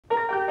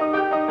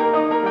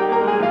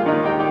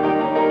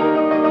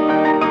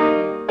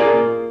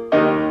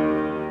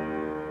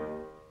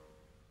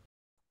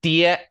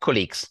Dear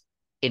colleagues,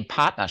 in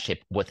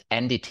partnership with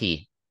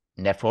NDT,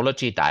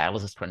 Nephrology,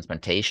 Dialysis,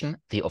 Transplantation,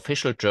 the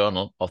official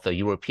journal of the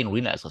European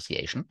Renal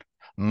Association,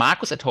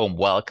 Markus at Home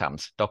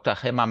welcomes Dr.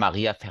 Gema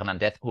Maria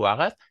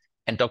Fernández-Juarez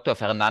and Dr.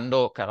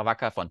 Fernando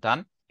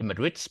Caravaca-Fontán in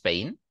Madrid,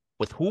 Spain,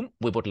 with whom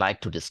we would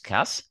like to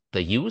discuss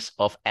the use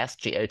of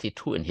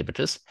SGLT-2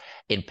 inhibitors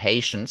in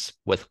patients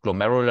with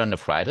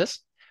glomerulonephritis,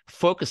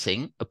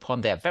 focusing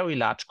upon their very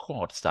large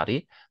cohort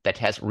study that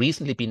has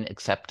recently been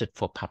accepted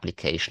for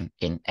publication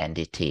in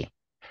NDT.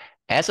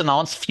 As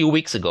announced a few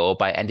weeks ago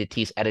by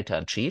NDT's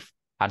editor-in-chief,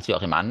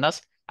 Hans-Joachim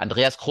Anders,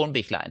 Andreas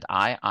Kronbichler and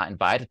I are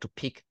invited to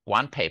pick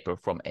one paper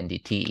from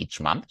NDT each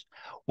month,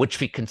 which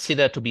we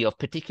consider to be of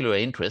particular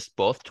interest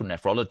both to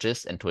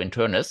nephrologists and to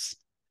internists.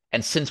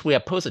 And since we are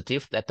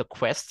positive that the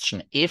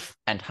question if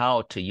and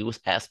how to use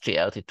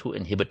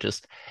SGLT2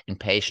 inhibitors in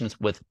patients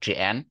with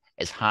GN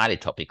is highly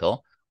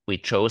topical, we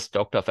chose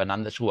Dr.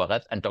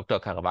 Fernandez-Juarez and Dr.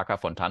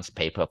 Caravaca-Fontán's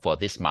paper for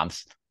this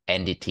month's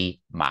NDT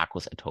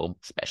Markus at Home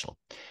special.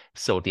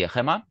 So dear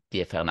Gema,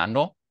 dear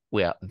Fernando,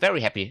 we are very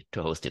happy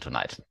to host you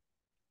tonight.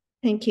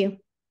 Thank you.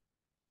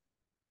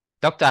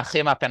 Dr.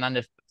 Gema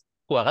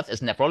Fernandez-Juarez is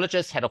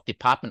nephrologist, head of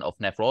Department of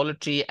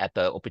Nephrology at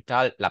the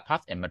Hospital La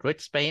Paz in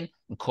Madrid, Spain,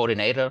 and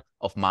coordinator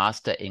of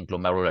Master in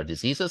Glomerular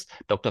Diseases.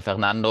 Dr.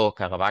 Fernando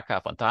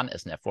Caravaca-Fontán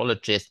is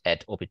nephrologist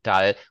at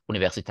Hospital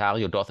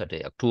Universitario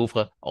de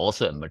Octubre,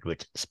 also in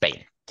Madrid,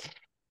 Spain.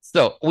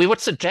 So we would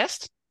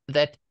suggest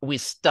that we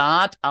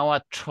start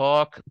our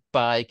talk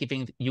by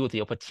giving you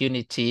the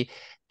opportunity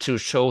to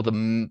show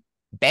the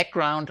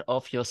background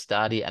of your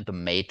study and the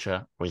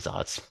major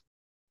results.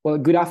 Well,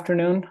 good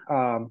afternoon.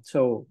 I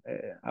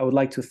would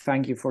like to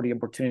thank you for the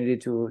opportunity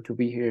to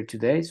be here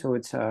today. So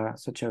it's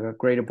such a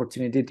great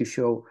opportunity to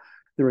show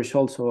the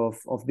results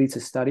of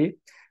this study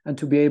and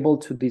to be able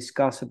to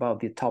discuss about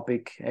the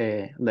topic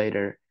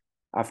later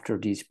after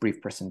this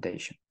brief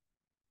presentation.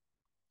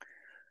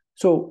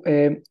 So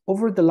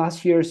over the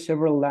last year,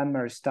 several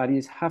landmark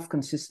studies have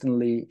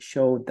consistently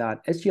showed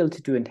that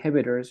SGLT2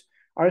 inhibitors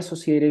are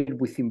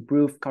associated with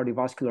improved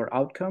cardiovascular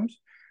outcomes,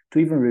 to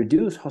even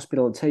reduce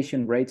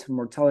hospitalization rates and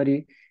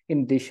mortality in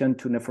addition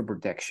to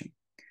nephroprotection.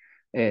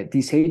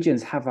 These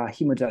agents have a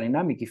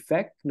hemodynamic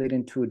effect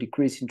leading to a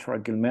decrease in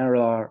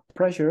intraglomerular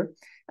pressure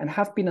and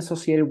have been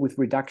associated with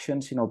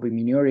reductions in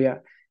albuminuria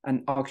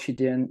and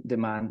oxygen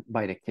demand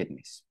by the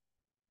kidneys.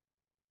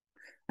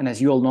 And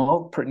as you all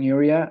know,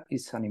 proteinuria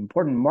is an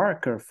important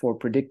marker for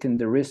predicting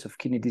the risk of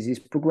kidney disease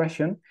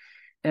progression,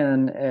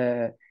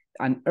 and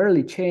an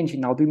early change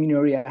in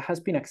albuminuria has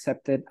been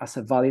accepted as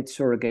a valid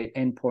surrogate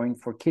endpoint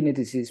for kidney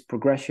disease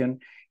progression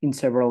in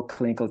several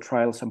clinical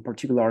trials, and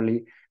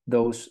particularly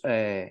those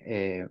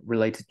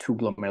related to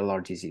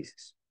glomerular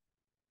diseases.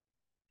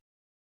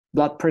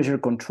 Blood pressure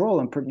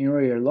control and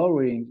proteinuria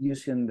lowering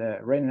using the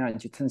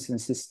renin-angiotensin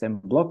system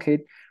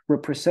blockade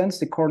represents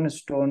the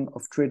cornerstone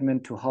of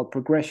treatment to halt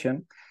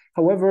progression.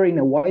 However, in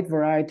a wide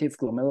variety of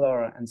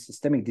glomerular and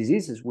systemic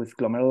diseases with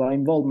glomerular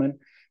involvement,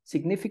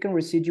 significant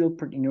residual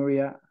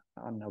proteinuria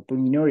and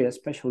albuminuria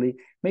especially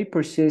may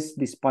persist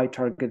despite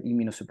target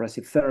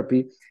immunosuppressive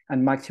therapy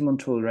and maximum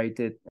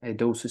tolerated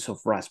doses of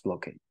RAS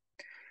blockade.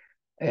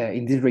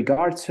 In this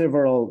regard,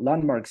 several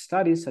landmark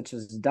studies such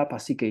as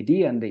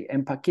DAPA-CKD and the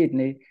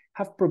EMPA-Kidney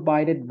have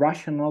provided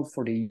rationale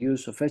for the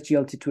use of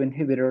SGLT2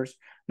 inhibitors,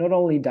 not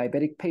only in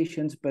diabetic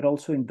patients, but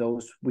also in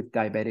those with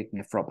diabetic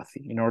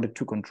nephropathy in order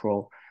to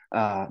control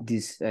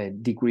this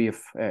degree of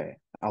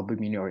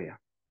albuminuria.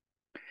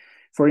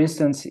 For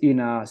instance, in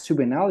a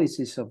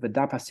sub-analysis of the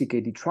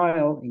DAPA-CKD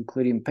trial,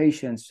 including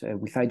patients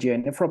with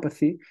IgA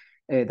nephropathy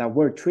that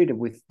were treated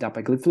with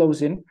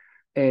dapagliflozin,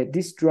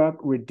 this drug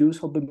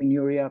reduced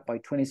albuminuria by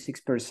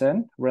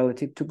 26%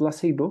 relative to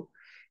placebo,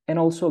 and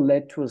also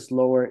led to a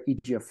slower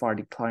eGFR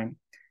decline,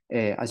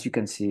 as you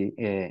can see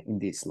in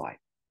this slide.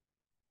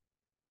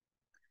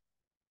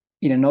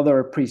 In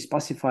another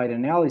pre-specified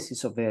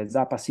analysis of the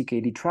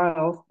DAPA-CKD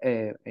trial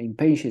in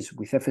patients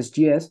with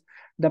FSGS,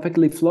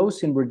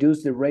 dapagliflozin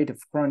reduced the rate of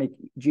chronic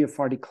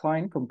GFR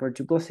decline compared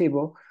to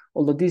placebo,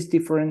 although this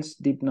difference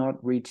did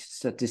not reach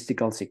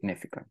statistical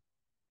significance.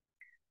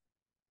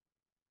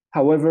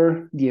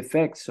 However, the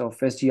effects of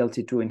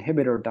SGLT2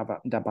 inhibitor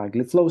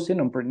dapagliflozin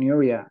on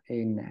proteinuria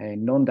in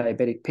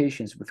non-diabetic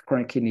patients with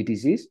chronic kidney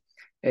disease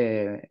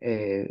in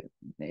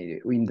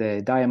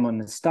the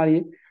DIAMOND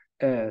study,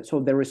 so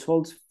the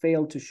results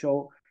failed to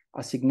show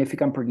a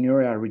significant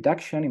proteinuria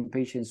reduction in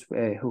patients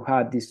who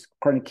had this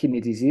chronic kidney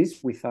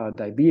disease without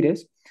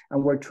diabetes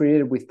and were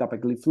treated with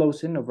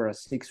dapagliflozin over a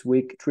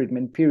 6-week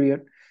treatment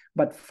period,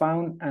 but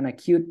found an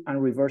acute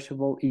and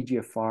reversible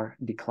eGFR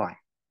decline.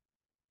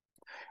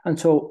 And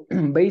so,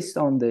 based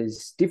on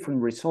these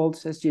different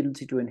results,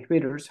 SGLT2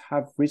 inhibitors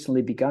have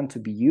recently begun to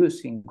be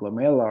used in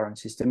glomerular and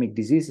systemic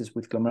diseases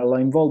with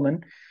glomerular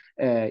involvement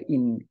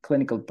in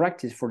clinical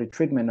practice for the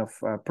treatment of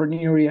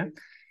proteinuria.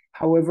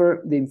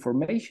 However, the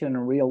information in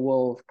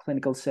real-world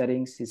clinical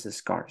settings is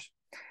scarce.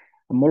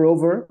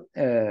 Moreover,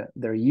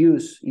 their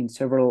use in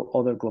several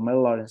other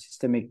glomerular and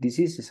systemic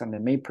diseases and the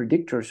main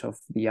predictors of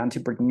the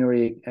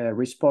antiproteinuric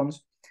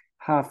response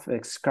have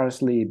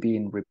scarcely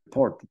been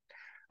reported.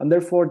 And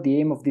therefore, the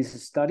aim of this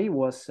study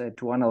was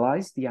to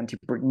analyze the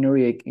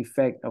antiproteinuric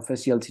effect of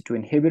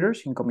SGLT2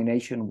 inhibitors in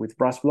combination with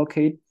RAS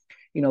blockade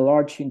in a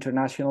large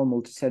international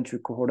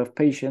multicentric cohort of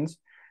patients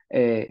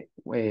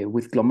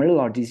with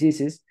glomerular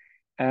diseases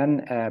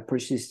and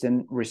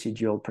persistent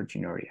residual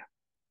proteinuria.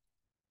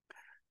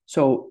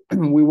 So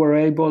we were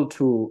able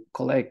to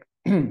collect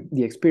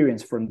the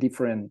experience from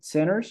different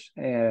centers,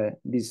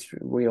 this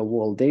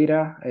real-world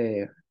data,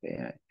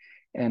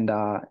 and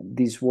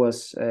this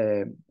was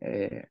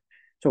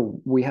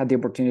so we had the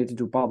opportunity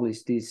to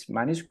publish this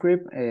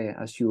manuscript,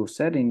 as you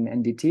said, in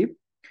NDT.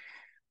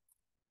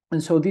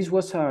 And so this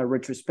was a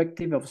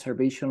retrospective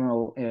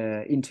observational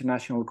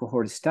international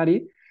cohort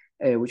study,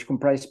 which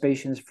comprised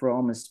patients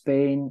from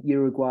Spain,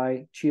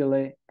 Uruguay,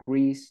 Chile,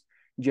 Greece,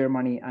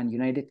 Germany, and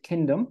United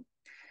Kingdom.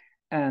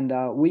 And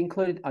we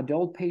included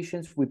adult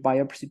patients with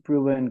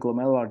biopsy-proven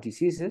glomerular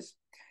diseases.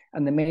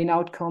 And the main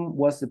outcome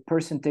was the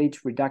percentage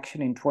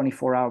reduction in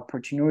 24-hour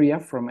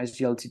proteinuria from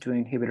SGLT2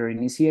 inhibitor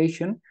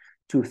initiation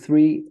to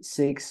 3,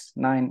 6,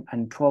 9,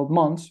 and 12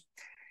 months.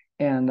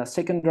 And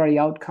secondary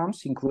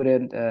outcomes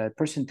included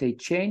percentage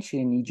change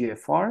in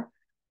eGFR,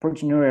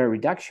 proteinuria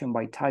reduction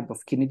by type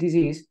of kidney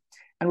disease,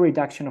 and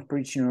reduction of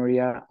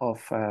proteinuria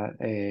of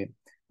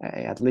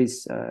at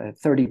least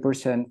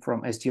 30%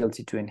 from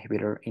SGLT2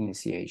 inhibitor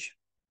initiation.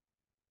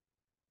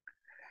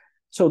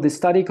 So the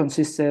study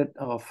consisted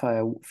of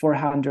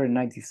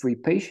 493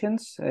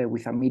 patients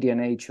with a median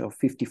age of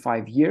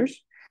 55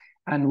 years,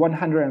 and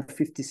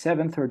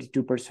 157,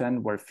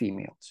 32% were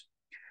females.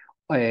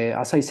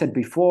 As I said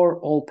before,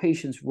 all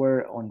patients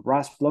were on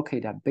RAS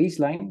blockade at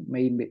baseline,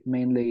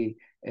 mainly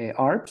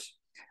ARBs,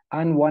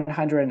 and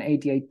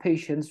 188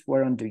 patients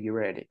were on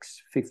diuretics.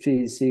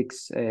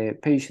 56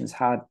 patients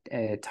had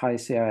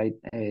thiazide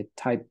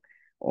type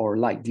or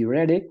light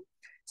diuretic,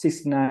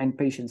 69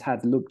 patients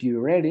had loop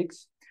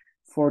diuretics,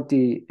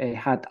 40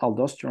 had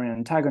aldosterone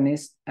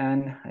antagonists,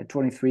 and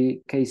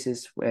 23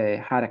 cases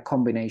had a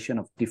combination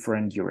of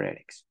different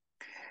diuretics.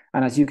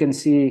 And as you can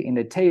see in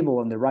the table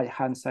on the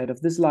right-hand side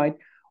of the slide,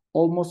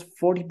 almost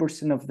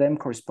 40% of them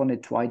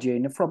corresponded to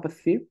IgA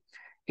nephropathy,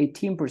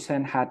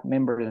 18% had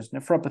membranous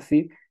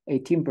nephropathy,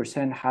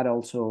 18% had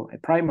also a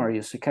primary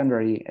or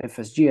secondary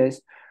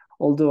FSGS,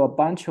 although a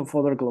bunch of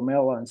other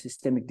glomerular and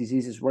systemic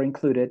diseases were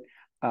included,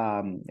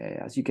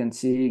 as you can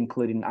see,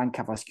 including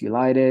ANCA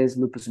vasculitis,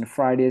 lupus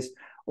nephritis,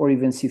 or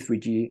even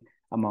C3G,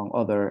 among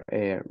other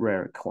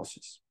rare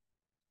causes.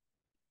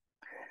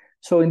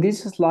 So in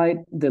this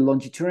slide, the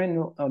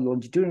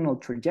longitudinal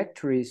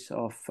trajectories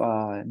of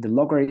the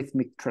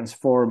logarithmic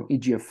transform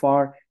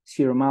eGFR,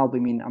 serum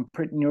albumin, and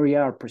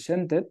proteinuria are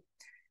presented,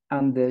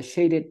 and the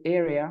shaded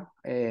area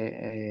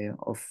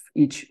of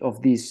each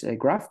of these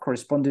graphs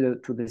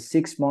corresponded to the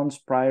 6 months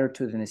prior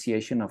to the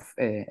initiation of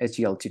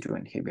SGLT2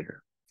 inhibitor.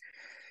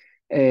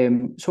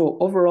 So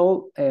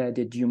overall,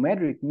 the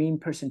geometric mean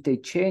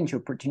percentage change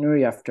of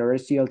proteinuria after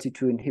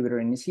SGLT2 inhibitor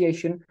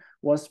initiation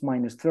was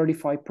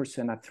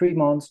 -35% at 3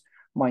 months,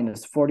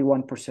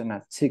 -41%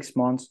 at 6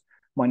 months,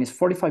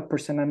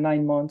 -45% at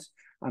 9 months,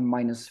 and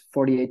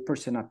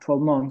 -48% at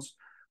 12 months,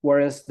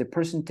 whereas the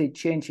percentage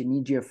change in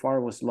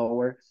eGFR was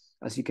lower,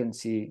 as you can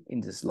see in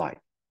the slide.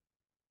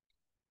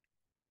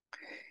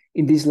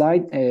 In this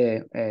slide,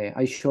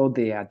 I show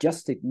the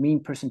adjusted mean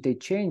percentage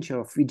change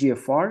of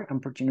eGFR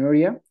and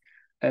proteinuria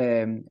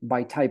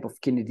by type of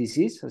kidney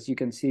disease. As you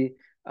can see,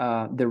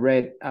 the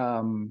red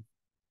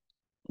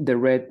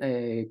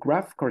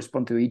graph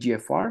corresponds to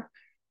eGFR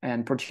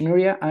and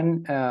proteinuria,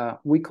 and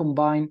we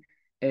combine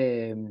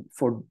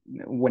for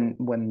when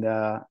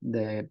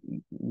the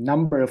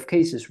number of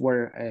cases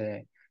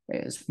were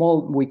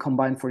small, we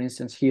combine, for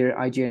instance, here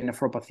IgA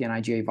nephropathy and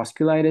IgA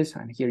vasculitis,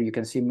 and here you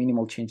can see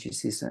minimal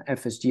changes in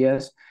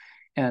FSGS,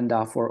 and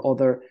for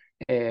other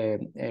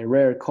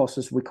rare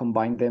causes, we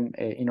combine them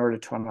in order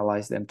to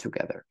analyze them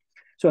together.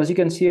 So as you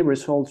can see,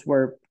 results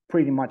were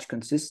pretty much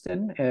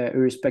consistent,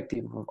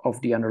 irrespective of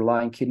the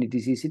underlying kidney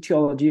disease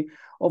etiology,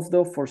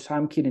 although for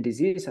some kidney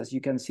disease, as you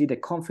can see, the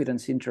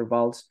confidence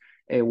intervals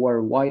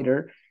were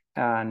wider,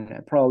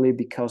 and probably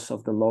because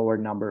of the lower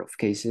number of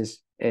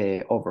cases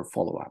over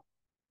follow-up.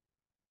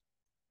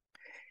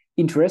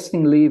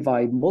 Interestingly,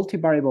 by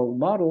multivariable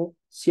model,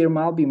 serum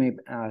albumin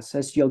as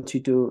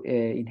SGLT2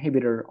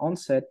 inhibitor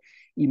onset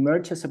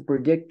emerged as a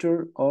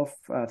predictor of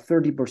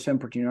 30%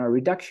 proteinuria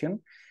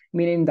reduction,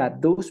 meaning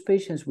that those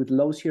patients with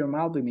low serum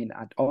albumin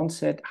at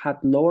onset had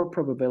lower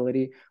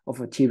probability of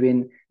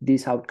achieving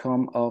this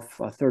outcome of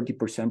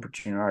 30%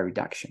 proteinuria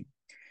reduction.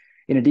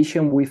 In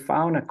addition, we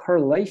found a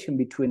correlation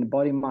between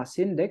body mass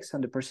index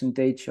and the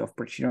percentage of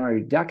proteinuria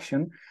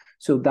reduction,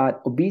 so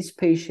that obese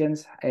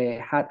patients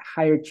had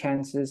higher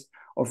chances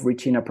of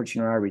reaching a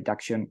proteinuria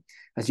reduction,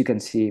 as you can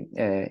see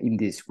in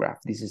this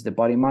graph. This is the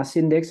body mass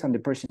index and the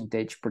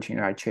percentage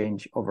proteinuria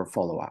change over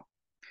follow-up.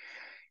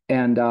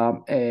 And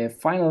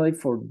finally,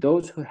 for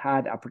those who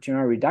had a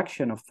proteinuria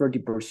reduction of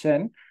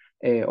 30%,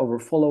 over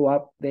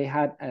follow-up, they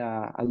had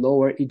a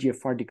lower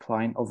EGFR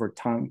decline over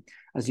time,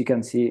 as you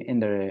can see in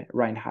the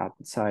right-hand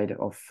side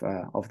of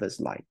the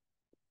slide.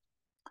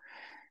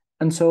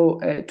 And so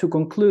to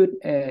conclude,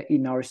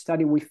 in our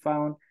study, we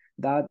found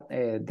that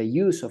the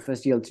use of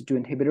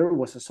SGLT2 inhibitor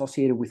was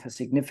associated with a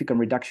significant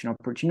reduction of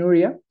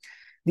proteinuria.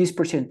 This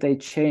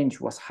percentage change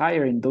was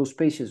higher in those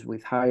patients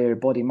with higher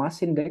body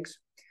mass index.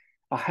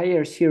 A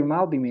higher serum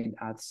albumin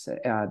at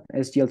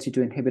SGLT2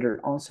 inhibitor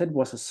onset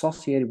was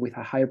associated with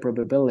a higher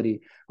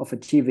probability of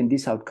achieving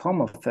this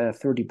outcome of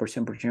 30%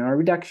 proteinuria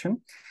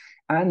reduction.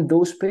 And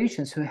those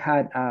patients who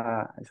had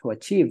who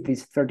achieved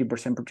this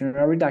 30%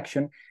 proteinuria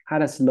reduction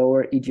had a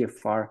slower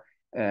EGFR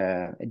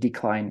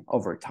decline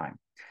over time.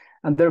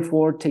 And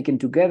therefore, taken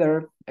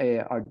together,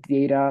 our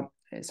data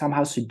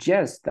somehow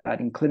suggests that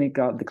in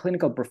the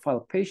clinical profile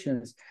of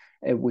patients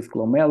with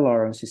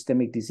glomerular and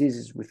systemic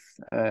diseases, with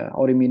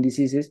autoimmune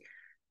diseases,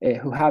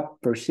 who have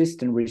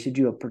persistent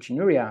residual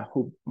proteinuria,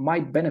 who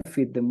might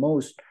benefit the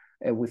most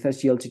with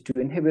SGLT2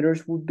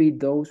 inhibitors would be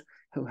those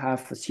who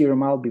have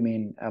serum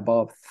albumin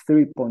above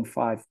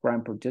 3.5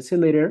 gram per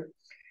deciliter,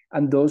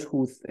 and those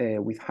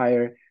with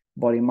higher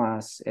body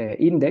mass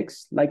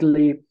index,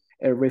 likely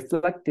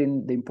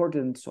reflecting the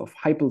importance of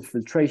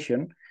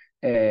hyperfiltration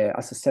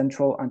as a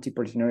central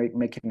antiproteinuric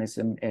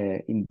mechanism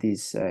in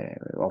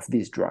of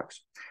these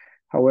drugs.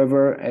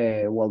 However,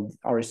 while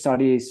our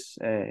studies,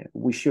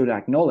 we should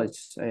acknowledge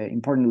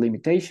important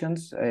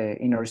limitations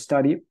in our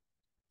study,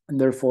 and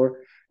therefore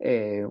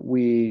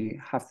we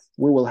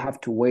will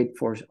have to wait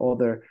for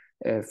other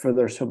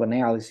further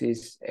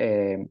sub-analysis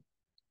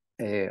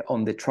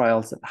on the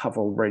trials that have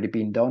already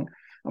been done,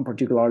 and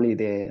particularly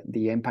the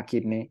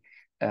EMPA-Kidney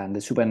and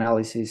the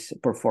sub-analysis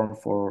performed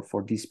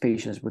for these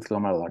patients with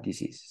glomerular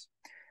diseases.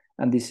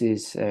 And this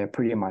is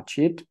pretty much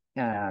it.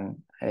 And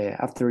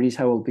after this,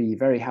 I will be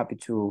very happy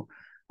to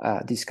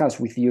discuss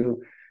with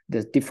you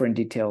the different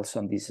details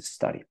on this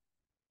study.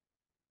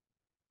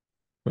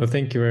 Well,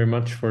 thank you very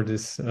much for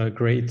this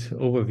great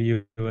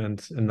overview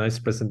and a nice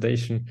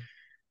presentation.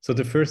 So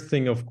the first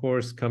thing, of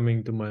course,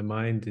 coming to my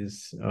mind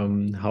is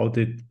how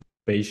did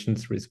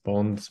patients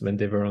respond when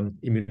they were on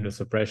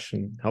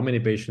immunosuppression? How many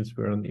patients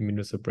were on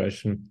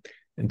immunosuppression?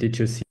 And did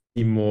you see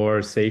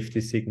more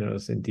safety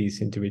signals in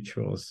these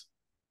individuals?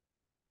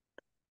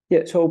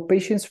 Yeah, so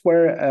patients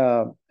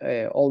were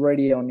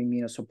already on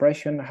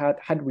immunosuppression,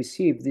 had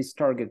received this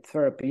target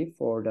therapy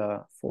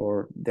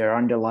for their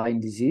underlying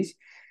disease,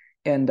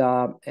 and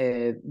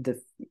the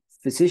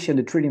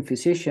treating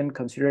physician,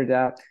 considered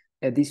that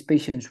these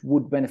patients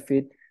would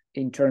benefit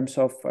in terms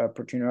of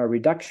proteinuria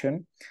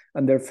reduction,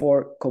 and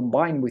therefore,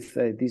 combined with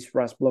this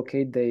RAS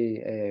blockade,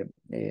 they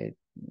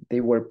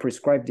were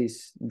prescribed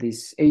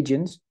these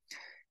agents,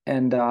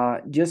 and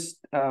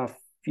just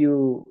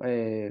few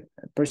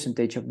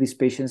percentage of these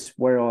patients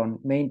were on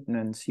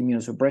maintenance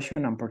immunosuppression,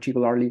 and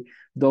particularly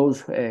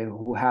those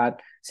who had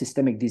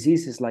systemic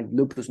diseases like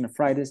lupus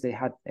nephritis. They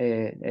had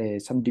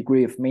some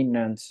degree of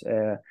maintenance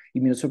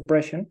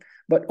immunosuppression,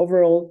 but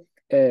overall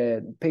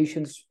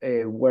patients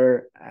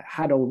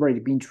had already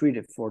been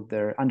treated for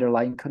their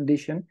underlying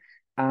condition,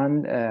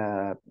 and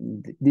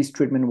this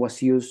treatment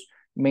was used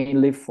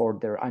mainly for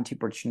their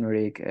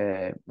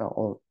antiproteinuric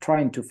or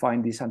trying to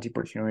find this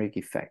antiproteinuric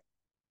effect.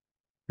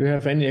 Do you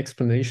have any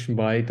explanation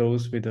why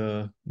those with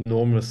a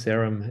normal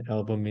serum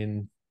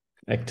albumin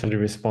actually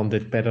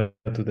responded better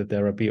to the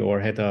therapy or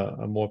had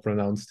a more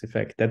pronounced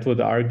effect? That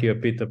would argue a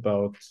bit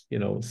about,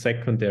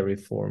 secondary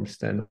forms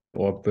then,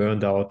 or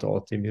burned out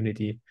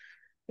autoimmunity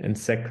and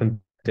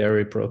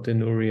secondary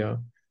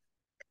proteinuria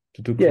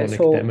to do chronic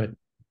damage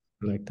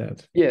like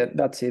that. Yeah,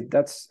 that's it.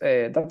 That's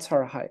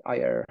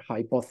our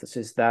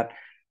hypothesis that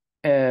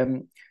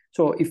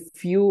so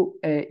if you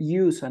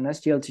use an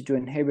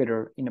SGLT2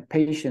 inhibitor in a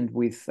patient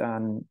with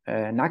an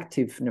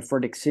active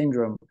nephrotic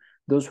syndrome,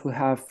 those who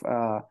have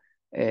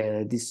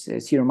this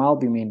serum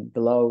albumin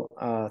below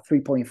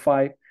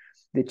 3.5,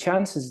 the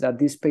chances that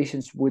these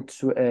patients would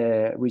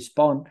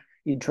respond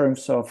in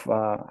terms of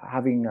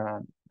having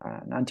an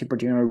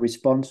antiproteinuric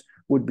response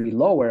would be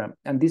lower.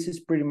 And this is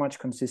pretty much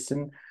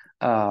consistent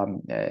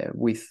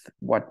with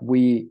what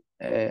we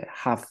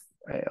have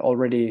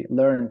already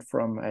learned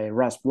from a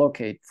RAS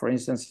blockade. For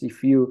instance,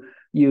 if you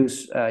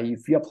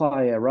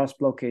apply a RAS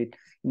blockade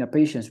in a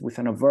patient with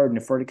an overt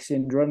nephrotic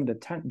syndrome,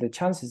 the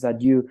chances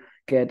that you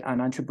get an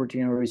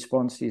antiproteinuric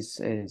response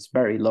is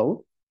very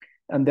low,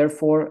 and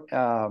therefore,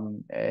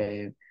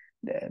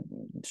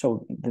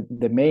 so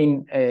the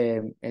main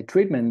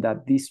treatment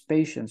that these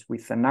patients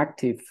with an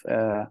active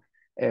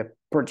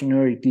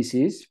proteinuric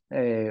disease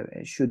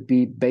should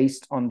be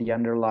based on the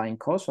underlying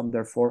cause, and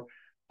therefore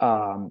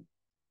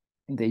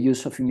the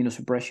use of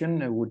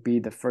immunosuppression would be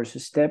the first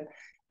step.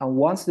 And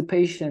once the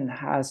patient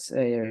has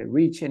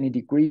reached any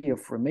degree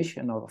of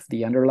remission of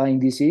the underlying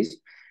disease,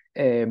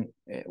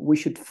 we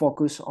should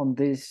focus on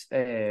this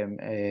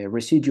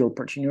residual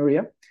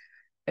proteinuria.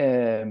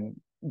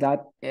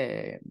 That,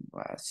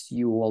 as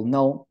you all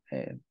know,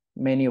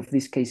 many of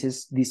these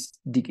cases, this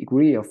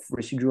degree of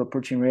residual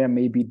proteinuria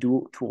may be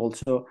due to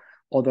also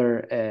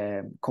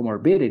other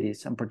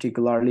comorbidities, and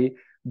particularly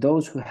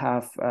those who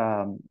have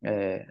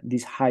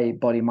this high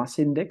body mass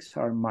index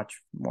are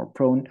much more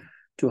prone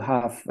to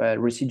have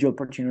residual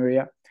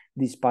proteinuria,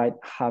 despite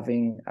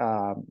having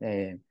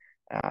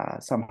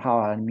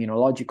somehow an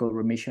immunological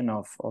remission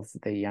of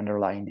the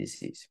underlying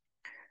disease.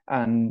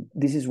 And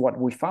this is what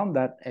we found,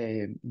 that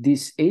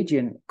this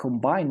agent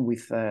combined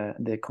with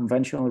the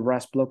conventional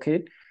RAS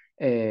blockade,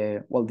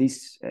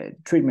 this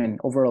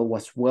treatment overall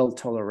was well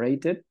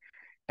tolerated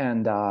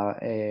and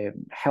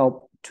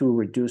helped to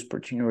reduce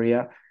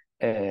proteinuria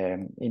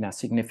in a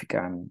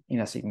significant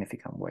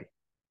way.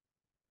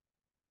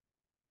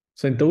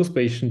 So in those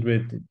patients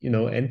with,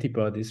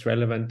 antibodies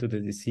relevant to the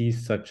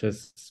disease, such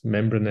as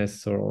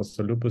membranous or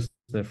also lupus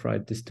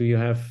nephritis, do you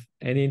have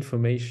any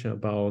information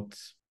about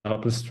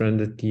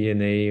double-stranded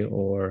DNA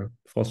or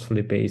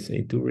phospholipase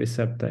A2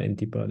 receptor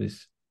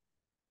antibodies?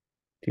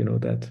 Do you know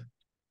that?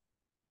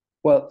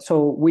 Well,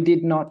 so we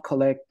did not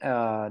collect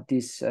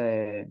these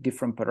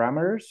different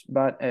parameters,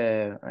 but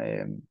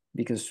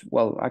because,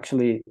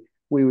 actually,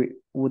 we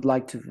would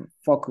like to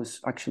focus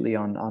actually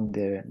on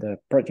the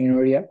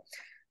proteinuria.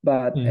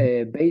 But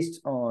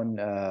based on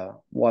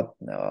what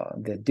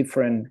the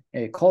different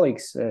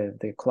colleagues,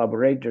 the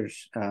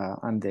collaborators,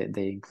 and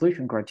the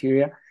inclusion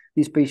criteria,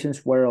 these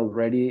patients were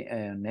already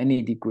in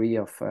any degree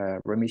of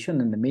remission.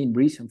 And the main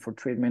reason for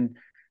treatment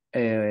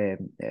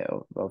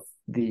of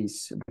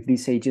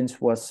these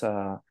agents was,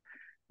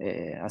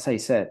 as I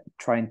said,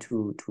 trying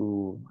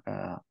to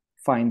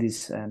find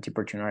this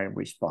antiproteinuria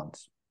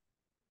response.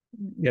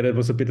 Yeah, that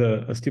was a bit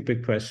a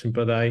stupid question,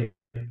 but I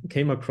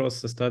came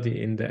across a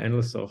study in the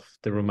Annals of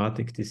the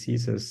Rheumatic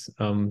Diseases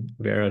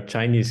where a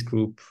Chinese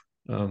group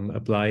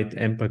applied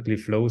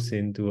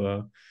empagliflozin to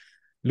a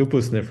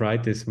lupus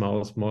nephritis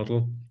mouse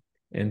model,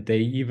 and they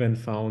even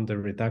found a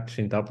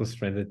reduction in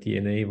double-stranded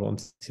DNA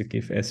once you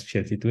give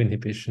SGLT-2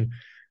 inhibition.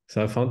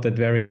 So I found that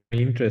very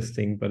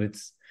interesting, but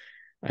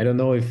I don't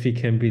know if we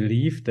can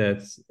believe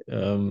that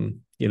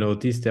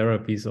these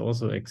therapies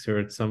also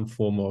exert some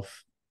form of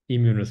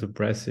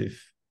immunosuppressive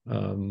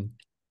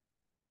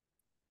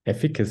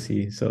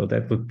efficacy. So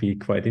that would be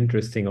quite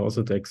interesting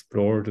also to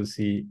explore, to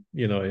see,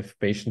 if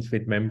patients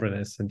with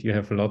membranous, and you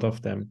have a lot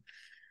of them,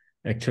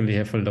 actually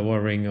have a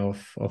lowering of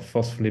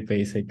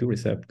phospholipase A2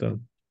 receptor.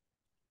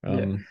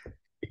 In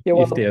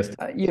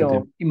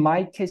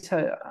my case,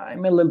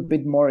 I'm a little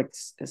bit more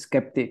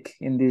skeptic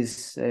in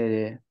this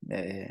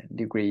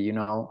degree.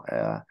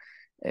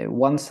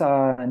 Once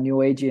a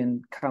new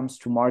agent comes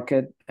to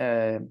market,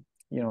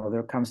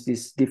 there comes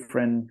this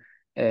different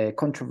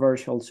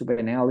controversial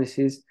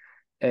sub-analysis.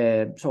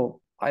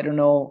 So I don't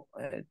know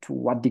to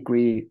what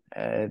degree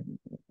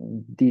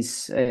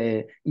these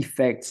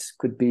effects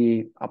could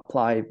be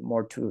applied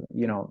more to,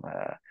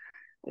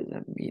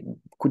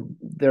 could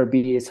there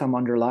be some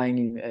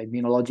underlying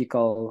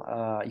immunological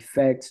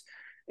effects?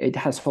 It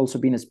has also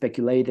been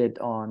speculated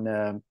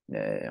on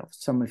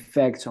some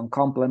effects on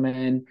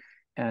complement.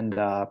 And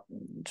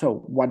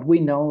so what we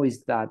know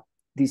is that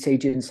these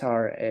agents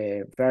are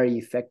very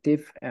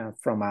effective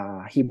from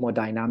a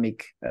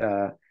hemodynamic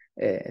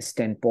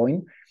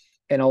standpoint,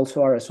 and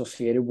also are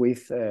associated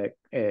with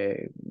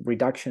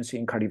reductions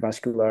in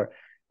cardiovascular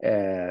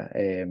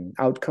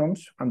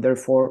outcomes. And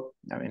therefore,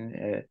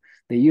 the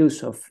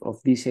use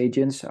of these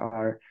agents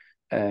are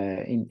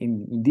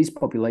in this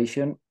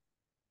population,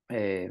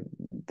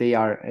 they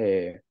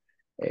are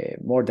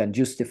more than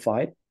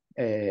justified.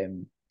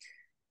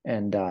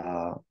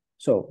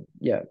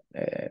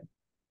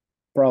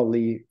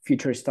 Probably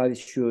future studies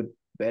should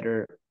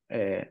better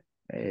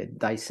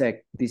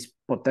dissect these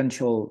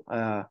potential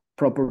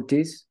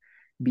properties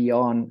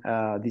beyond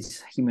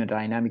these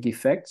hemodynamic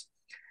effects.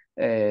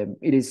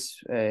 It is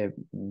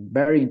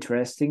very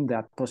interesting,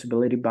 that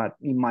possibility, but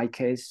in my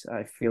case,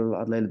 I feel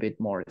a little bit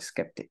more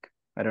skeptic.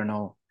 I don't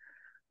know.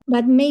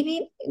 But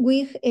maybe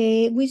we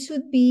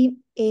should be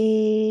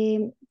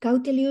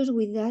cautelous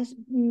with that,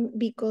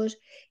 because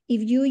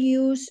if you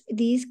use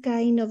these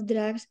kind of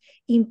drugs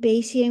in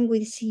patients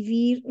with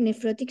severe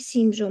nephrotic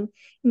syndrome,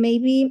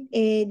 maybe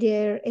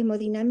their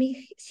hemodynamic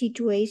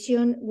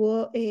situation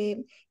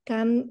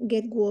can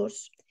get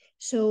worse.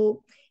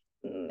 So,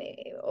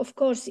 of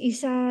course,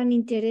 it's an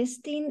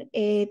interesting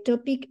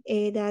topic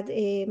that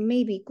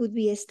maybe could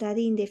be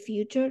studied in the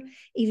future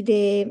if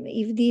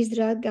this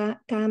drug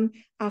can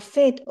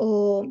affect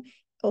or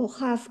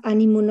have an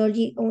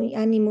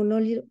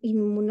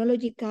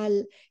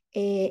immunological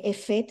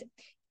effect.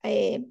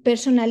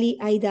 Personally,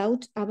 I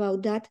doubt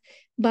about that,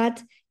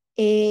 but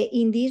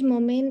in this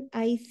moment,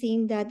 I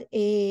think that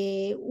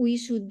we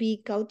should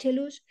be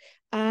cautelous.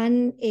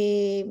 And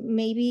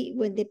maybe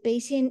when the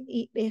patient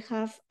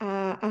have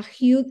a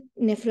acute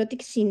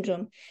nephrotic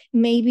syndrome,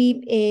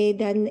 maybe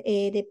then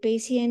the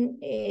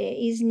patient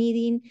is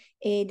needing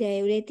a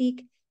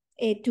diuretic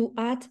to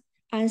add,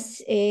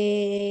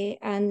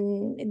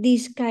 and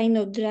these kind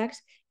of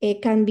drugs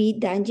can be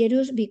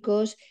dangerous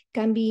because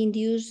can be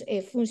induced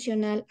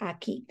functional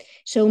AKI.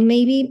 So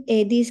maybe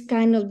this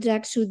kind of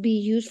drug should be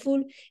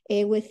useful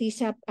with this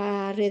chronic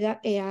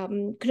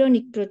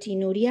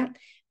proteinuria,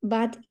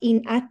 but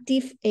in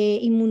active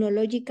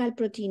immunological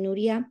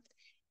proteinuria,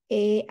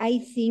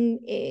 I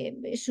think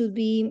should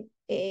be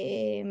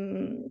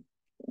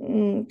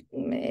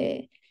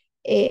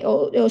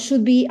or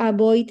should be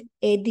avoid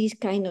this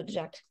kind of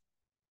drugs.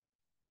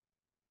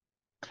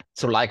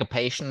 So like a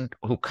patient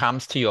who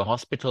comes to your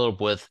hospital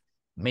with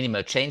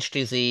minimal change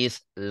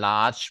disease,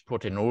 large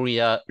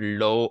proteinuria,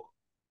 low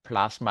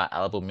plasma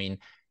albumin,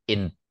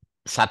 in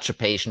such a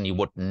patient, you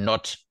would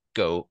not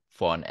go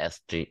for an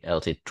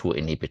SGLT2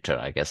 inhibitor,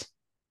 I guess.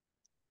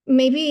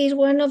 Maybe it's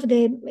one of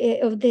the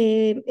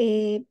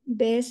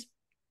best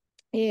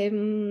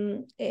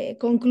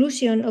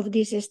conclusion of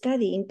this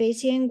study in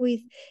patients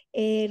with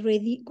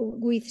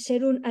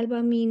serum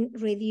albumin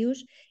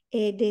reduced.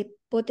 The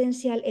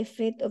potential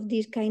effect of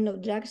this kind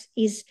of drugs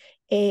is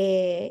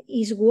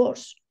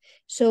worse.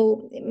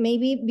 So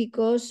maybe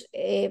because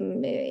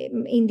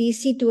in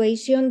this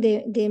situation,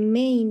 the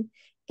main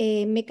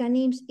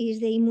mechanism is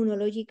the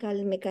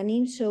immunological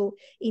mechanism. So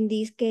in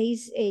this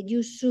case,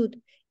 you should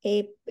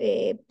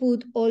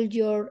put all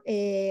your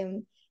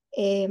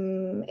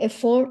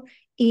effort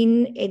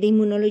in the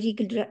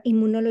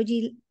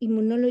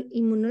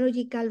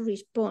immunological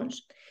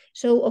response.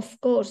 So of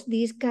course,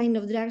 these kind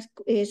of drugs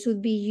should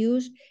be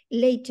used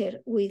later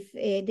with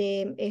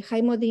the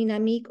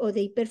hemodynamic or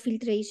the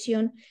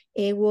hyperfiltration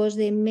was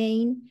the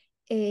main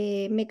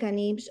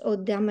mechanisms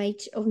of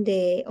damage on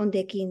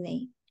the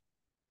kidney.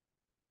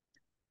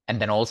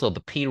 And then also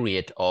the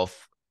period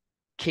of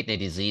kidney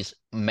disease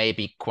may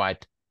be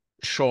quite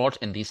short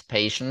in these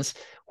patients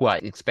who are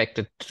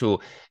expected to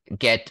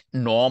get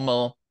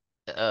normal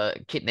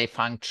kidney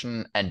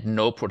function and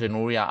no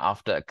proteinuria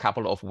after a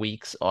couple of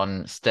weeks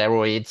on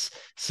steroids.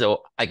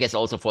 So I guess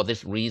also for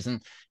this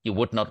reason, you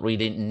would not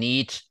really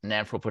need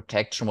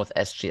nephroprotection with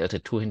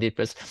SGLT2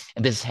 inhibitors.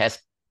 And this has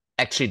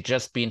actually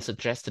just been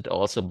suggested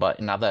also by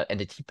another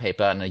NDT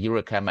paper in a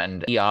European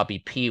and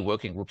ERBP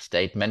working group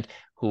statement,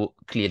 who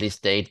clearly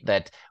state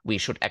that we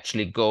should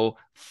actually go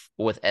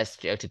with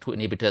SGLT2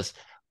 inhibitors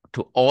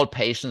to all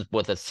patients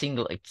with a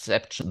single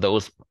exception,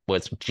 those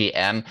with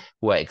GM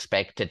who are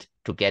expected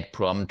to get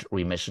prompt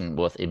remission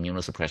with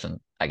immunosuppression.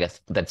 I guess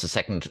that's the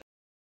second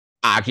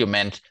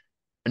argument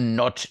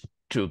not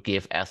to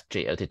give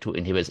SGLT2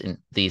 inhibitors in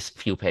these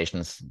few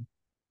patients.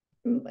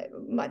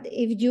 But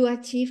if you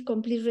achieve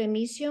complete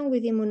remission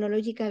with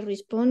immunological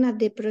response and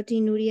the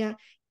proteinuria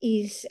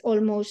is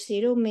almost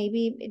zero,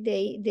 maybe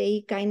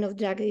the kind of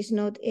drug is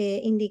not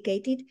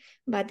indicated,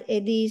 but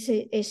this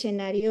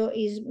scenario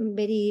is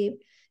very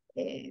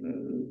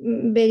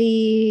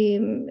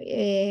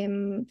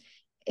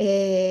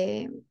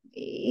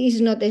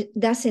is not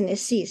doesn't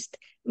exist.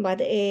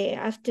 But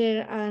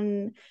after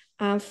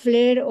a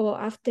flare or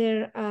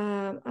after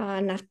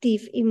an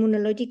active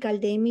immunological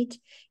damage,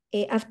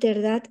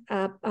 after that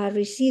a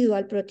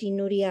residual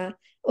proteinuria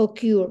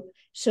occur.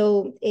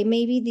 So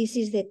maybe this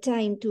is the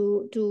time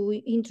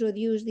to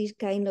introduce this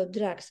kind of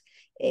drugs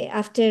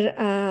after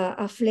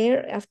a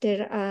flare,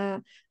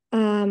 after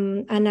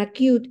an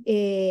acute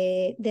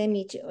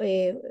damage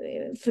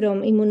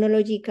from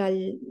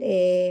immunological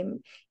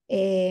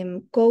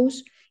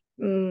cause.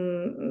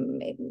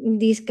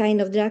 This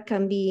kind of drug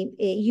can be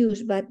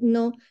used, but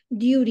no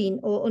during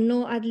or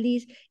no at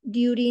least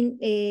during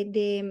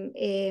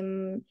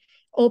the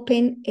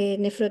open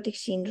nephrotic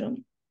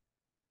syndrome.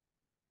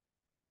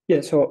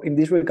 Yeah, so in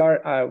this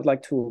regard, I would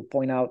like to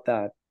point out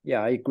that,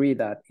 yeah, I agree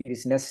that it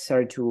is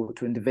necessary to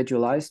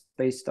individualize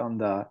based on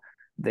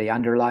the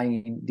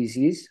underlying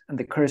disease and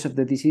the course of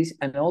the disease,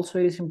 and also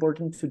it is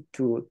important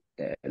to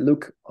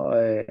look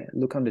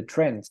on the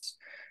trends.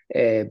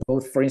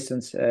 Both, for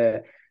instance,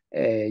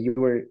 you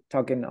were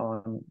talking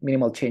on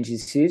minimal change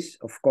disease.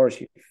 Of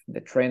course, if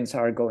the trends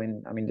are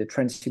going, I mean, the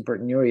trends in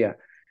proteinuria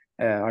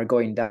are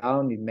going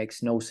down, it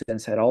makes no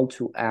sense at all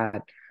to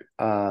add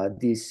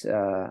these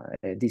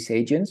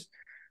agents.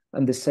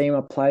 And the same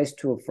applies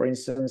to, for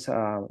instance,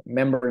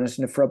 membranous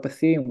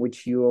nephropathy, in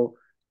which you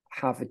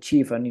have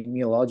achieved an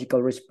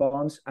immunological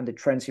response and the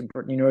trends in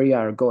proteinuria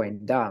are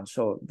going down.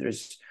 So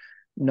there's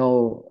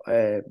no,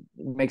 it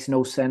makes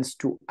no sense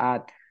to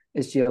add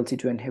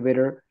SGLT2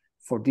 inhibitor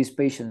for these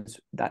patients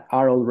that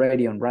are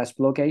already on RAS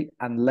blockade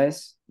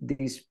unless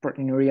this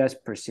proteinuria is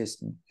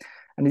persistent.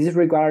 And in this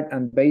regard,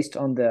 and based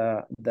on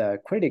the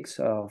critics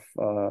of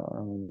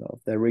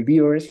the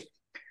reviewers,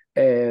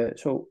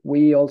 so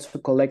we also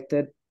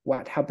collected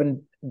what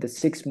happened the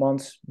 6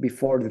 months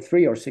before, the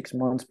 3 or 6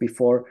 months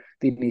before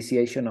the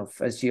initiation of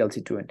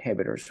SGLT2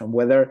 inhibitors, and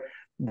whether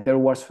there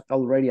was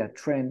already a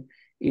trend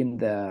in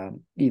the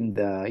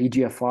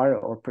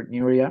eGFR or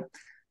proteinuria,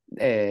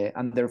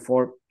 and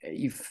therefore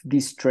if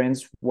these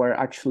trends were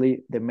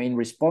actually the main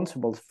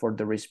responsible for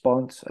the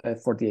response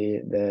for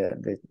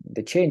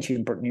the change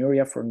in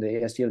proteinuria from the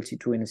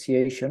SGLT2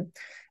 initiation.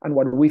 And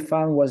what we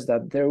found was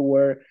that there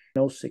were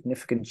no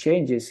significant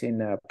changes in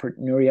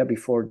proteinuria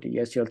before the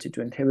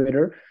SGLT2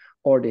 inhibitor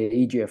or the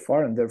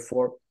eGFR, and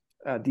therefore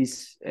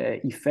this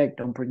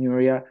effect on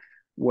proteinuria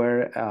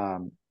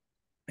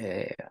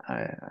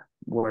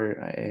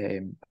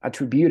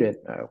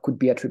could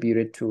be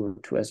attributed to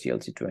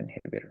SGLT2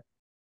 inhibitor.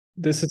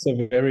 This is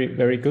a very,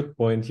 very good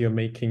point you're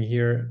making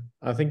here.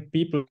 I think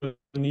people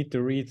need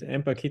to read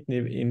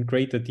EMPA-KIDNEY in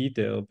greater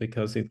detail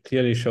because it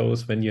clearly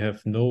shows when you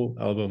have no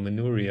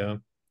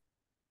albuminuria,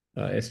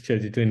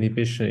 SGLT2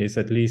 inhibition is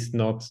at least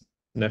not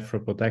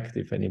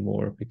nephroprotective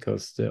anymore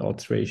because the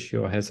odds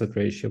ratio, hazard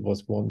ratio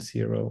was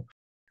 1-0.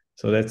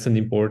 So that's an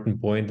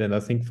important point. And I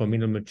think for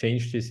minimal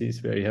change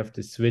disease, where you have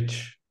to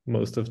switch,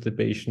 most of the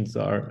patients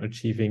are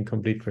achieving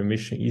complete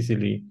remission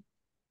easily.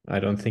 I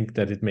don't think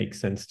that it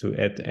makes sense to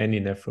add any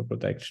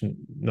nephroprotection,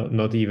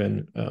 not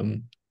even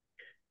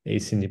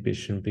ACE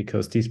inhibition,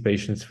 because these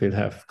patients will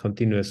have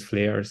continuous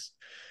flares,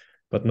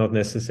 but not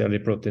necessarily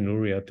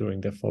proteinuria during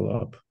the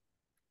follow-up.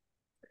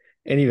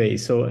 Anyway,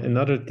 so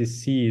another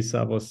disease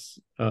I was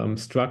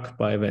struck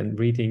by when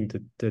reading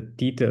the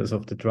details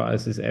of the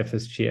trials is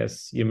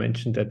FSGS. You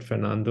mentioned that,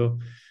 Fernando.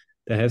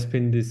 There has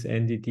been this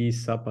NDD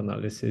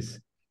sub-analysis.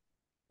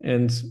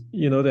 And,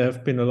 there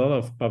have been a lot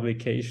of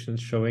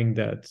publications showing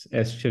that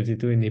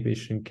SGLT2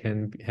 inhibition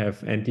can have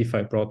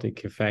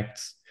antifibrotic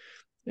effects.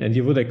 And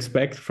you would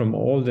expect from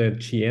all the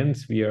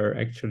GNs we are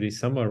actually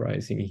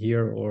summarizing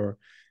here or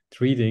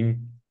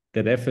treating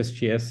that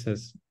FSGS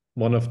has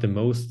one of the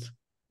most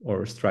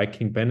or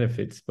striking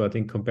benefits, but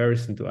in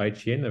comparison to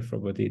IgA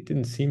nephropathy, it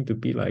didn't seem to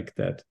be like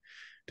that.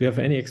 Do you have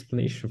any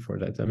explanation for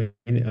that? I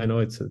mean, I know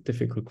it's a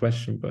difficult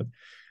question, but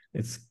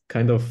it's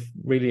kind of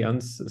really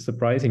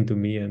surprising to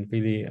me and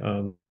really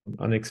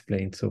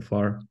unexplained so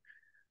far.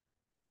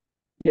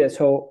 Yeah,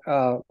 so,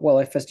 well,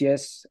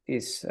 FSGS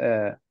is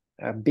a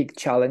big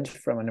challenge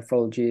from a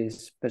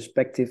nephrologist's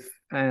perspective,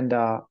 and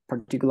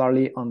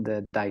particularly on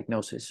the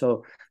diagnosis.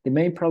 So the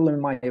main problem,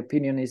 in my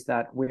opinion, is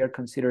that we are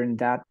considering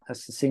that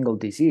as a single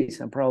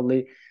disease, and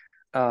probably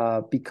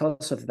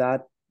because of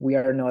that, we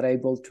are not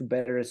able to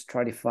better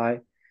stratify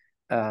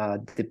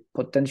the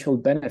potential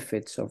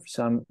benefits of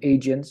some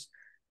agents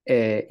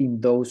in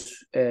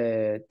those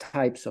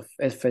types of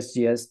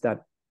FSGS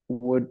that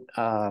would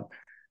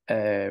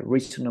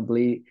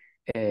reasonably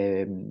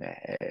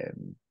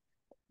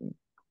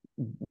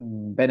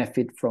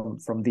benefit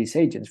from these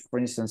agents. For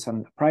instance,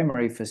 on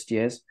primary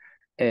FSGS,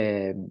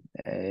 I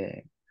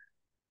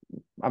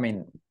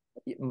mean,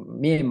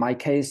 me in my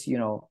case,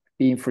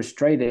 being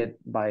frustrated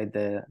by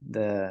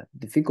the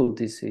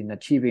difficulties in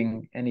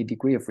achieving any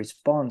degree of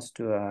response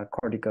to a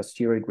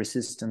corticosteroid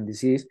resistant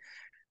disease,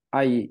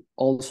 I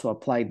also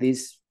applied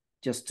this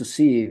just to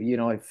see,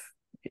 if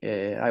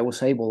I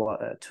was able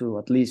to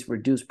at least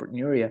reduce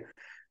proteinuria,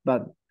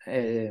 but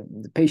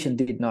the patient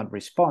did not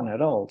respond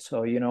at all.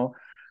 So,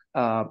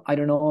 I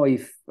don't know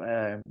if,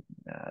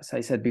 as I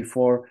said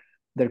before,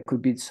 there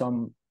could be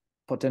some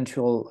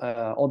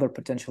other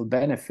potential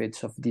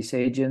benefits of these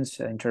agents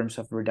in terms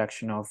of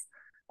reduction of,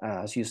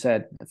 as you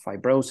said, the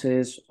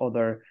fibrosis,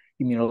 other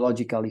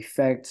immunological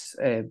effects,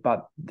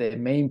 but the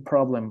main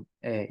problem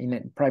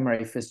in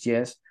primary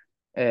FSGS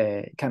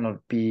cannot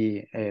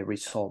be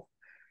resolved.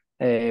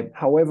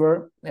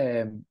 However,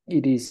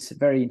 it is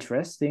very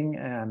interesting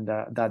and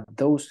that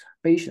those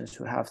patients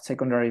who have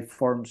secondary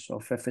forms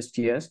of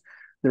FSGS,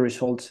 the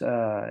results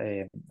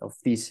of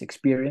this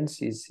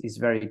experience is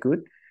very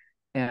good.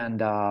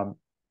 And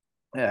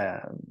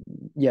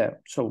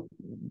so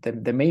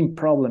the main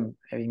problem,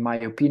 in my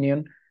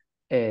opinion,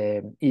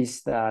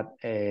 is that,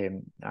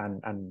 and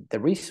the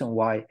reason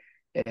why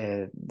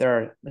there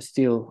are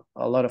still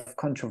a lot of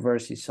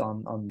controversies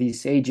on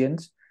these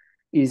agents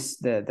is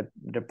the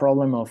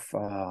problem of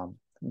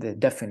the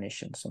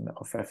definitions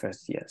of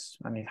FSGS.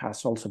 And it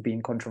has also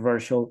been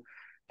controversial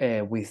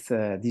with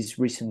these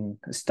recent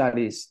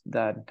studies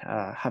that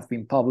have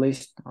been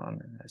published on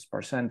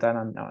sparsentan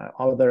and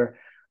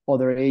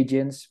other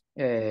agents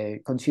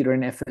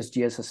considering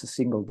FSGS as a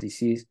single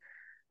disease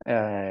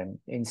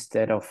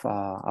instead of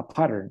a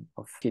pattern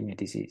of kidney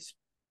disease.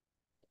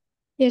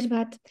 Yes,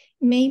 but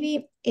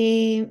maybe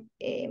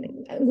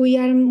we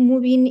are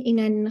moving in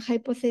an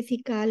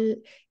hypothetical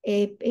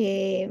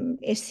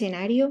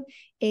scenario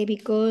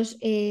because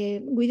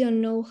we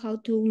don't know how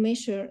to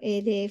measure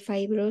the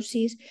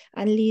fibrosis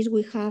unless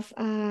we have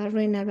a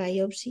renal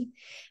biopsy.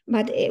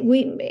 But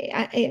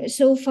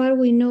so far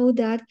we know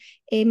that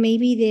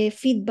maybe the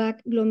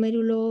feedback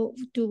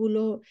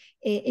glomerulotubular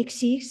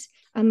exists.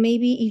 And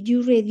maybe if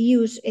you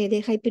reduce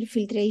the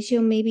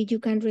hyperfiltration, maybe you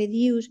can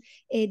reduce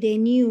the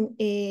new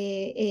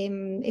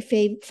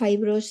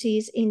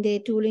fibrosis in the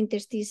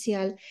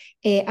tubulointerstitial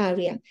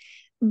area.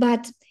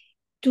 But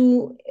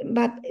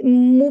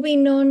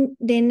moving on,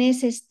 the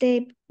next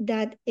step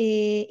that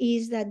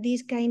is that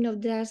this kind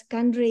of drugs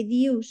can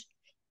reduce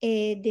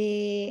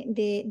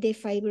the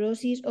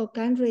fibrosis or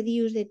can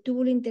reduce the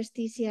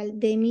tubulointerstitial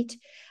damage,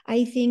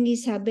 I think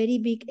is a very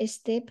big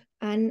step.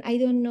 And I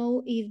don't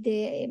know if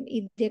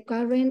the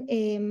current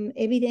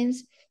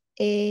evidence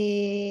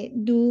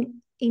do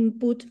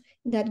input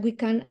that we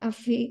can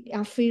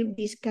affirm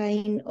this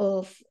kind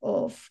of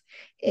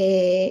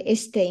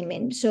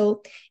statement.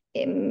 So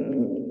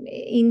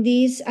in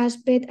this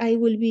aspect, I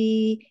will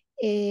be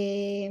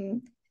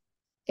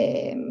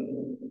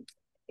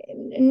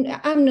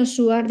I'm not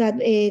sure that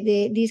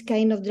this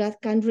kind of drug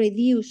can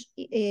reduce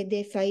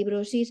the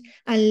fibrosis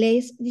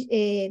unless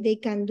they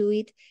can do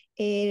it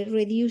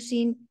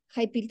reducing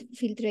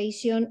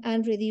hyperfiltration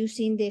and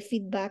reducing the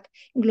feedback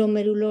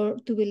glomerular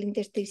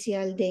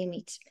tubulointerstitial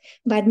damage,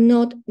 but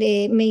not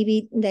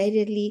maybe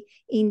directly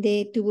in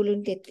the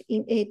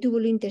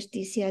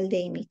tubulointerstitial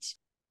damage.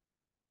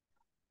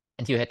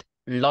 And you had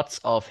lots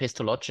of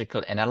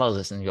histological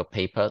analysis in your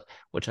paper,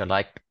 which I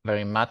liked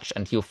very much.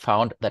 And you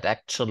found that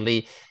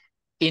actually,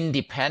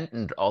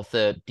 independent of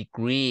the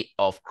degree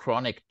of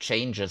chronic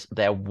changes,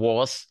 there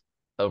was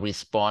a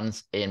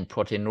response in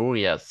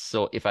proteinuria.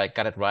 So if I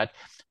got it right,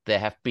 there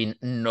have been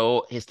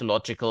no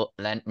histological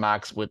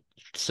landmarks which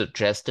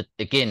suggested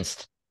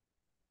against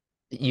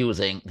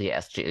using the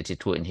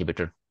SGLT2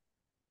 inhibitor.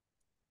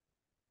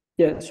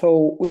 Yeah,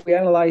 so we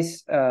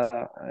analyze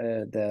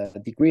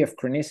the degree of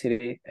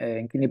chronicity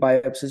in kidney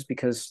biopsies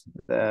because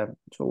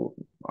so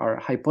our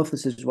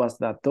hypothesis was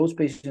that those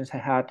patients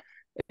had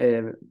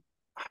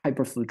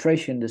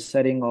hyperfiltration, the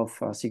setting of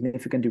a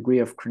significant degree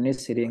of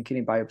chronicity in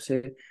kidney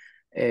biopsy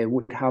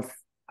would have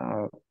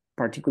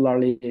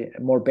particularly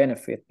more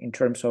benefit in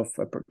terms of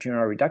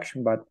proteinuria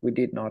reduction, but we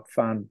did not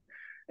find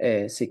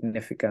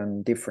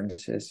significant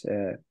differences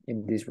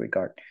in this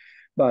regard.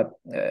 But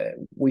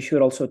we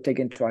should also take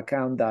into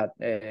account that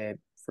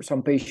for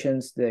some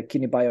patients, the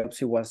kidney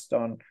biopsy was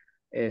done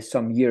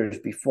some years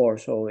before,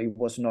 so it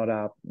was not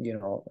a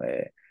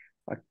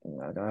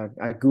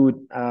good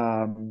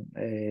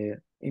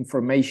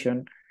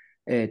information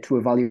to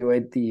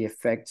evaluate the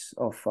effects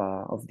of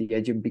the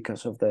agent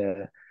because of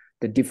the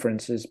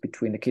differences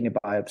between the kidney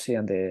biopsy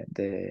and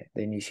the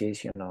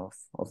initiation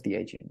of the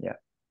agent. Yeah.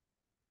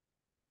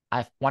 I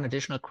have one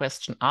additional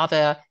question. Are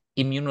there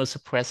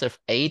immunosuppressive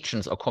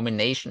agents or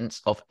combinations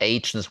of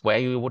agents where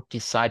you would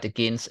decide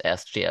against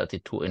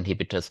SGLT2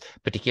 inhibitors,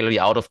 particularly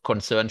out of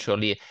concern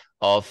surely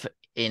of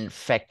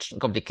infection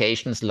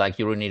complications like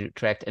urinary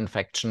tract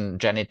infection,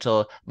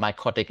 genital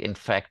mycotic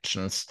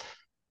infections,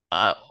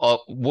 or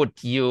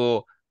would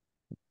you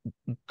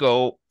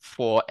go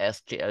for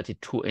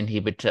SGLT2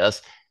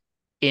 inhibitors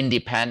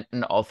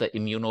independent of the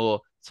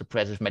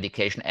immunosuppressive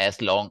medication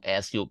as long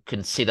as you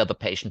consider the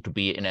patient to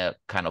be in a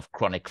kind of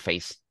chronic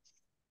phase?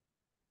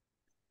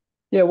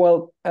 Yeah,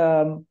 well,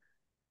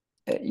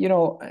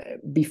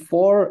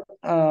 before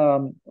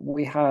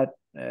we had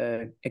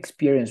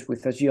experience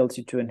with a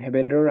SGLT2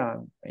 inhibitor,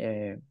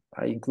 and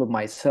I include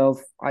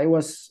myself, I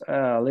was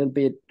a little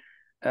bit,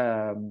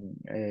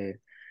 when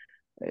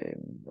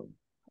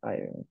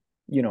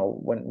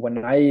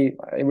I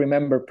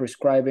remember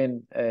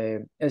prescribing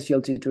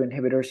SGLT2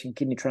 inhibitors in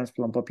kidney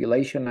transplant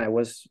population, I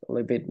was a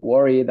little bit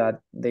worried that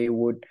they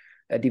would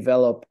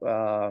develop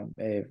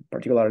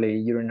particularly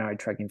urinary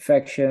tract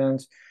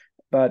infections.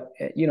 But,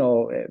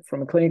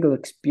 from a clinical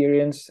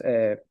experience,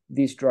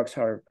 these drugs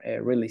are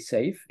really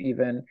safe,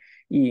 even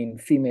in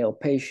female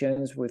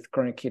patients with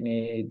chronic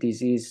kidney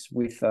disease,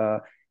 with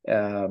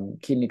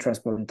kidney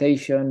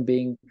transplantation,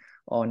 being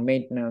on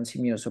maintenance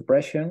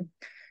immunosuppression.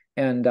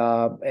 And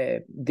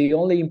the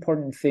only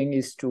important thing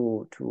is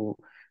to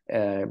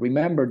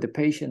remember the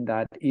patient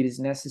that it is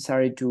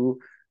necessary to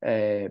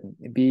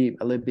be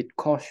a little bit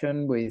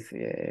cautious with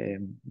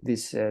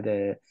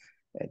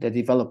the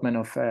development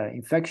of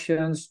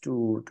infections,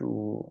 to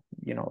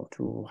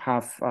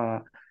have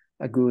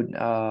a good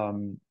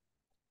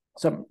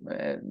some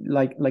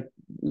like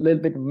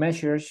little bit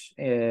measures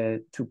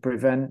to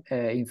prevent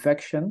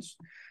infections,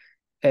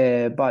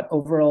 but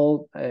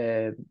overall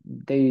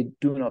they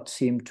do not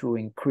seem to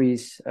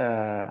increase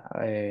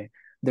the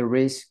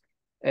risk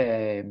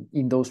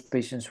in those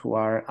patients who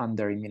are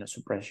under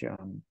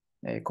immunosuppression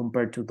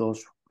compared to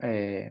those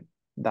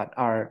that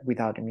are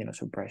without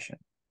immunosuppression.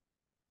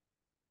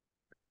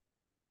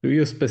 Do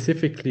you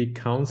specifically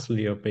counsel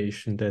your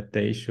patient that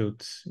they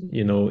should,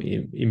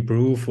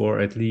 improve or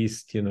at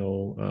least,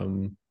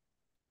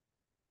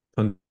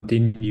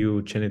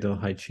 continue genital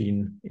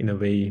hygiene in a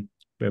way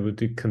where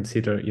would you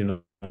consider,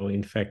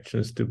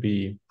 infections to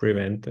be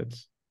prevented?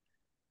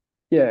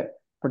 Yeah,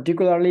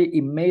 particularly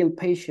in male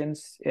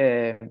patients,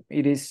 it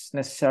is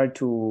necessary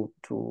to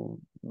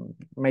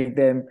make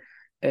them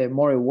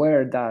more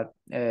aware that,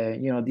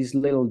 these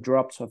little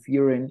drops of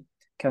urine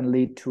can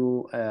lead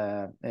to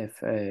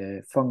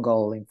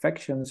fungal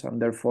infections, and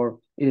therefore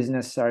it is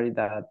necessary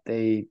that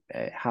they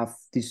have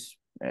this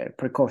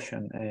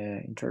precaution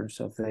in terms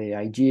of the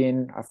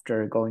hygiene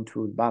after going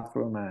to the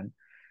bathroom, and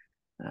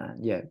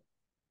yeah.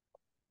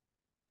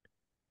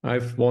 I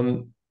have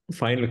one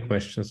final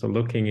question. So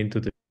looking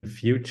into the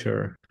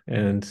future,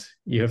 and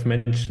you have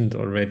mentioned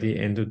already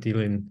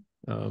endothelin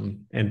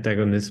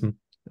antagonism,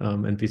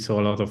 and we saw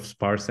a lot of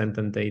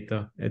sparsentan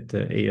data at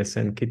the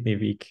ASN Kidney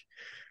Week.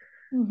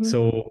 Mm-hmm.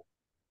 So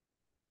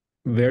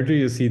where do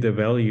you see the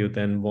value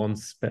then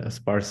once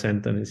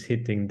sparsentan is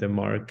hitting the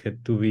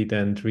market? Do we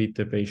then treat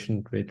the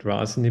patient with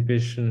RAS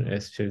inhibition,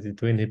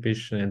 SGLT2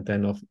 inhibition, and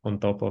then on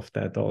top of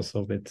that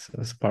also with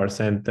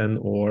sparsentan,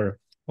 or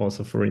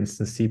also, for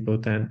instance,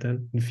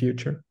 cibotentan in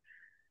future?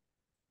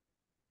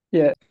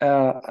 Yeah,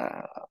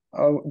 I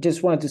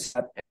just wanted to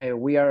say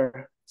we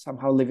are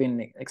somehow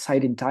living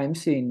exciting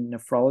times in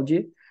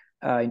nephrology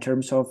in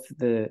terms of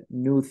the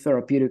new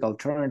therapeutic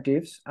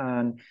alternatives.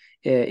 And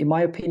in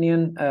my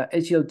opinion,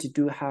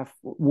 SGLT2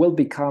 will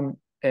become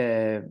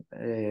one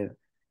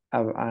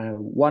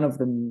of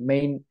the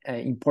main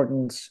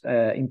important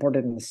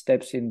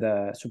steps in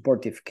the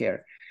supportive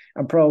care.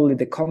 And probably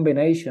the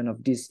combination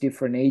of these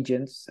different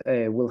agents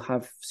will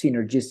have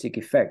synergistic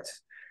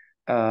effects.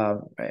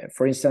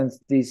 For instance,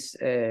 these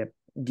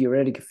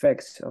diuretic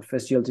effects of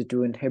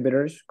SGLT2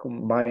 inhibitors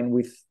combined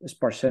with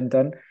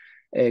sparsentan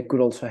could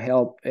also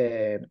help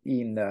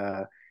in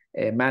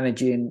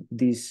managing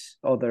these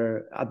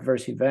other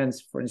adverse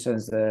events. For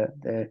instance,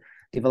 the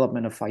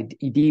development of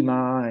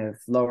edema, of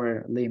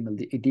lower limb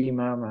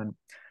edema.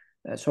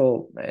 And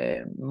so,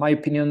 in my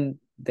opinion,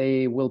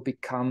 they will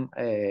become,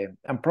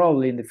 and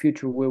probably in the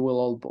future, we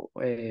will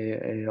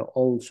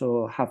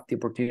also have the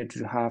opportunity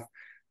to have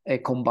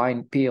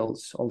combined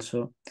pills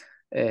also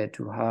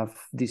to have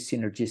these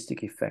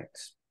synergistic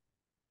effects.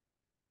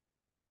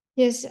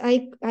 Yes,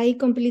 I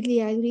completely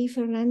agree,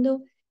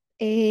 Fernando.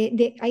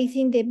 I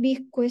think the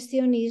big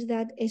question is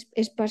that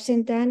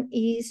sparsentan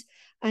is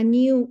a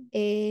new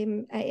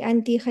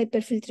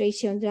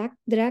anti-hyperfiltration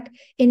drug,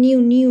 a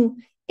new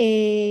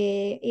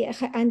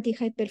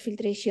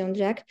anti-hyperfiltration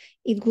drug.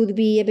 It would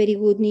be a very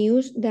good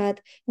news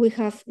that we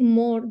have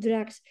more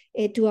drugs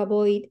to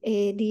avoid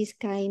this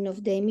kind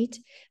of damage.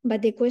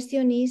 But the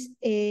question is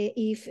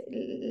if,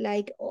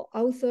 like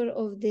author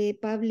of the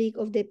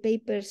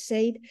paper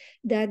said,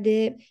 that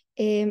the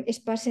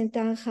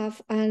sparsentan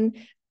have an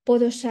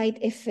podocyte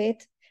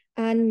effect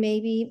and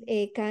maybe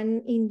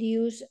can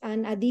induce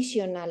an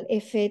additional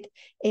effect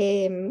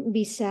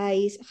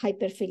besides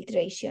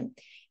hyperfiltration.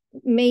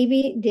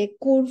 Maybe the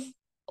curve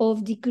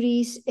of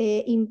decrease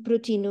in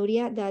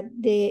proteinuria, that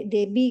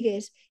the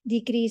biggest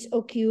decrease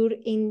occurred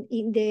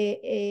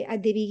at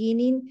the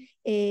beginning,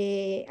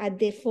 at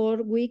the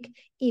 4th week,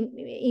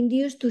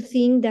 induced to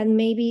think that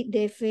maybe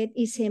the effect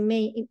is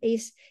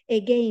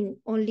again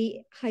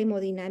only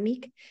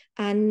hemodynamic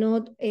and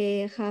not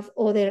have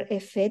other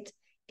effects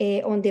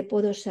on the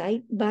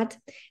podocyte. But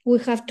we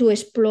have to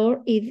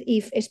explore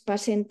if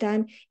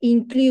sparsentan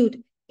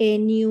include a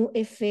new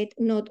effect,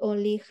 not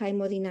only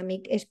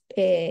hemodynamic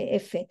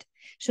effect.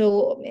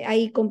 So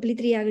I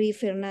completely agree,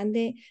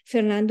 Fernando.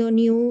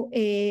 New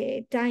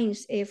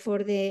times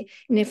for the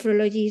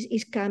nephrology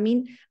is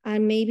coming,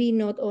 and maybe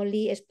not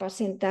only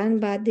sparsentan,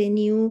 but the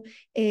new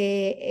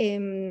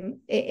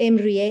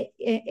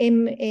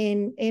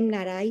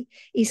MRI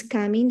is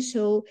coming.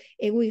 So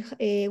we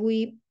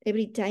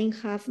every time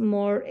have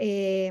more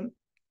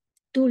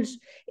tools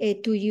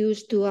to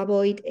use to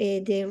avoid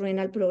the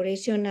renal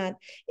progression. And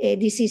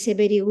this is a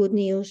very good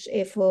news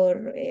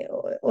for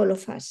all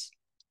of us.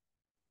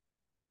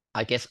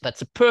 I guess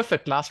that's a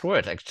perfect last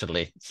word,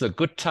 actually. So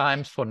good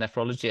times for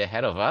nephrology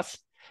ahead of us.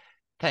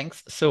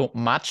 Thanks so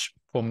much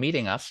for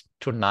meeting us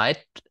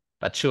tonight,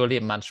 but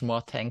surely much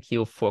more. Thank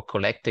you for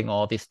collecting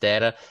all this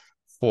data,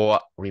 for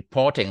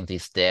reporting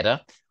this data.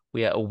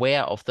 We are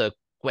aware of the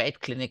great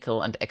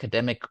clinical and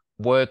academic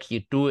work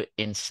you do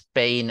in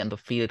Spain in the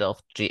field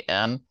of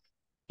GN,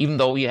 even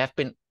though you have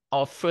been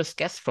our first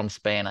guest from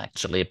Spain,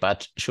 actually,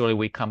 but surely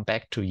we come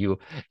back to you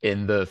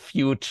in the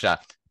future.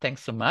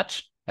 Thanks so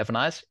much. Have a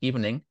nice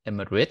evening in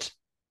Madrid.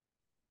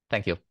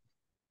 Thank you.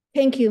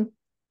 Thank you.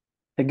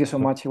 Thank you so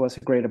much. It was a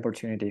great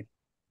opportunity.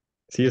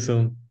 See you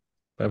soon.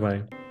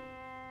 Bye-bye.